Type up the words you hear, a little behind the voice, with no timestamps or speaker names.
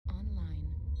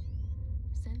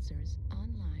Sensors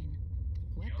online.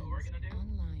 Weapons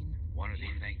online. One of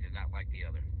these things is not like the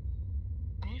other.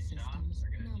 All systems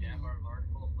nominal.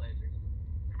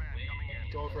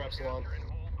 Going for Epsilon. And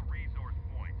hold the resource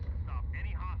point. Stop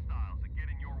any hostiles that get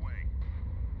in your way.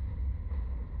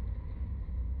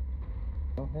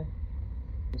 Okay.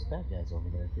 There's bad guys over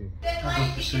there too. I'll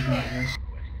go for signal, I guess.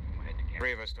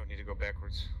 Three of us don't need to go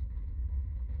backwards.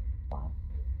 Fine.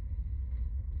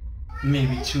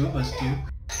 Maybe two of us do.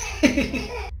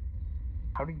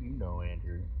 How do you know,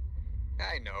 Andrew?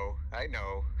 I know.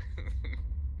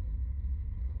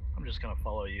 I'm just gonna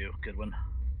follow you, Goodwin.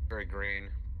 Very green.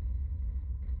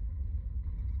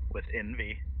 With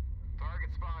envy. Target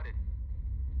spotted.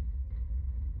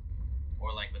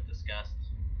 Or like with disgust.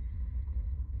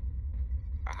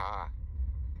 Aha.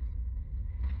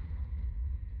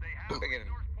 They have We can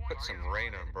put some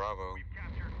rain on Bravo.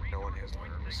 No one has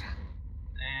nerves.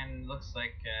 And looks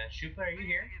like, Shupa, are you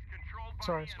here?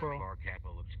 Sorry, squirrel. Bar Kappa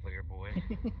looks clear, boy.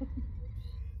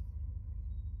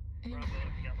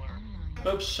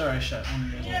 Oops, sorry, I shot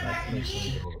one of you. Make sure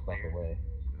you get the fuck away.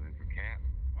 Going for Cap.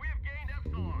 We have gained Leave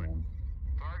Epsilon. him.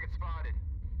 Target spotted.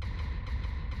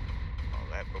 Oh,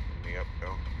 that opened me up,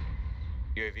 though.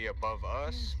 UAV above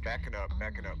us. Backing up.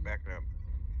 I'm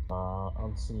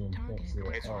seeing. Can't see it.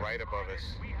 It's Oh, right above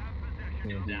us. We have possession.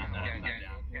 seeing Down, down. down, down, down.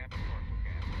 Cap, Cap.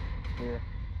 Here.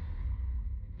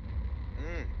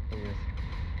 Here.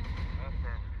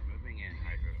 Affirmative. Moving in,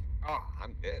 Hydro. Oh,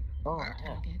 I'm dead. Oh, Wow.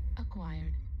 hell. Target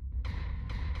acquired.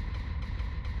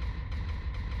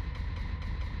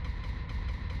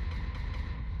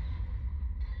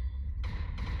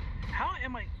 How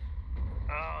am I?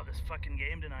 Oh, this fucking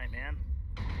game tonight, man.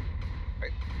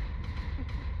 Right.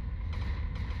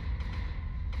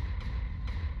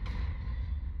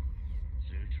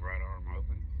 Suits, right arm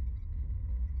open.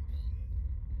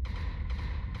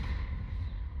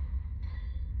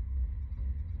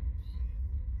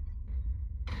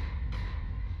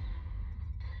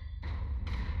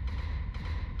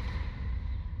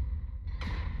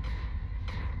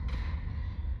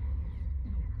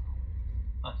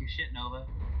 Fuck your shit, Nova.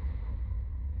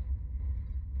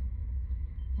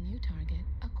 New target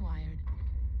acquired.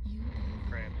 UAV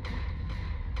Crap. activated.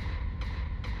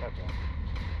 Okay.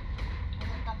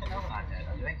 Fucking Nova not dead.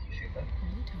 Oh, thank you, Shupa.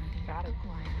 New target Got it.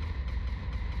 acquired.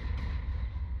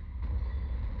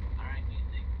 Alright, you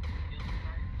think kill the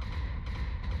target?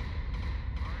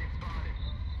 Target spotted.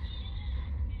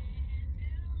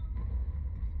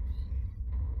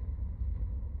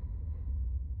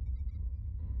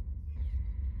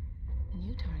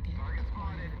 New target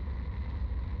acquired.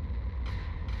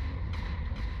 25%.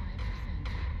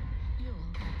 Fuel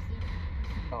at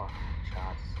 0%. Oh,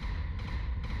 shots.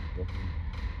 Looking.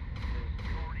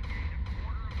 We've already gained a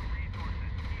quarter of the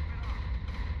resources. Keep it up.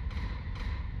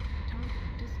 Target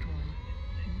destroyed.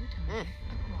 New target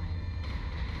acquired.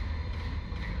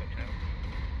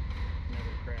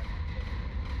 Another crap.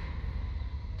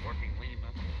 Working Lima.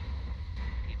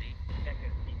 TV. Echo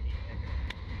CT. Echo.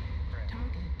 Crap.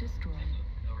 Target destroyed.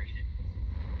 Overheated.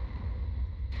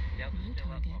 Delta's New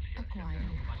still up. target Oh, shit, acquired.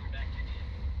 Watch your back, Gideon.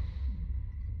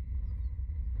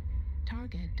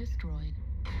 Target destroyed.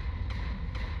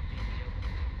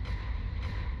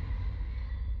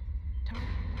 Target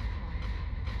acquired.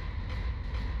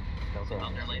 That was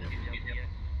Out there later.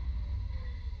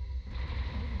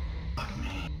 Fuck me.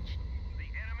 Engaged. The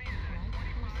enemy is at Right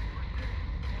 25%.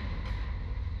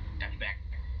 Got your back.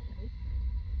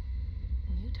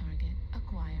 New target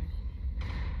acquired.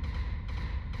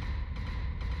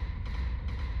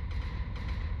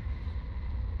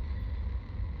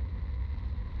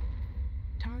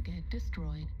 Target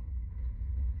destroyed.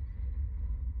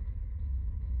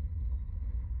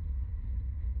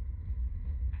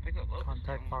 I think the Locust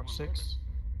Contact is the Fox only one 6.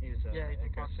 He's Yeah, he did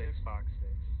Echo Fox 6, 6. Fox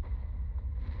 6.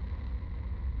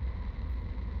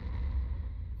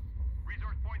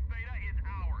 Resource point Theta is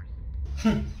ours.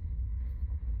 open.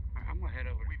 I'm gonna head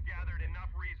over. We've gathered enough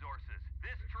resources.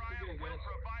 This triumph will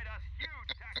provide us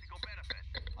huge tactical benefits.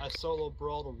 I solo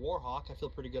brawled a Warhawk. I feel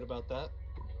pretty good about that.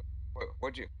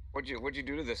 What'd you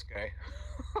do to this guy?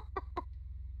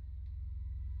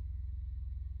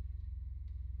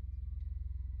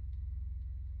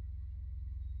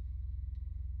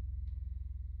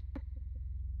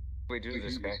 What'd we do to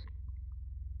this guy?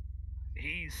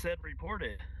 He said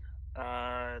reported.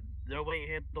 Nobody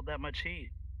handled that much heat.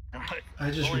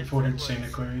 I just All it reported said St. was,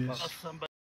 Aquarius. Somebody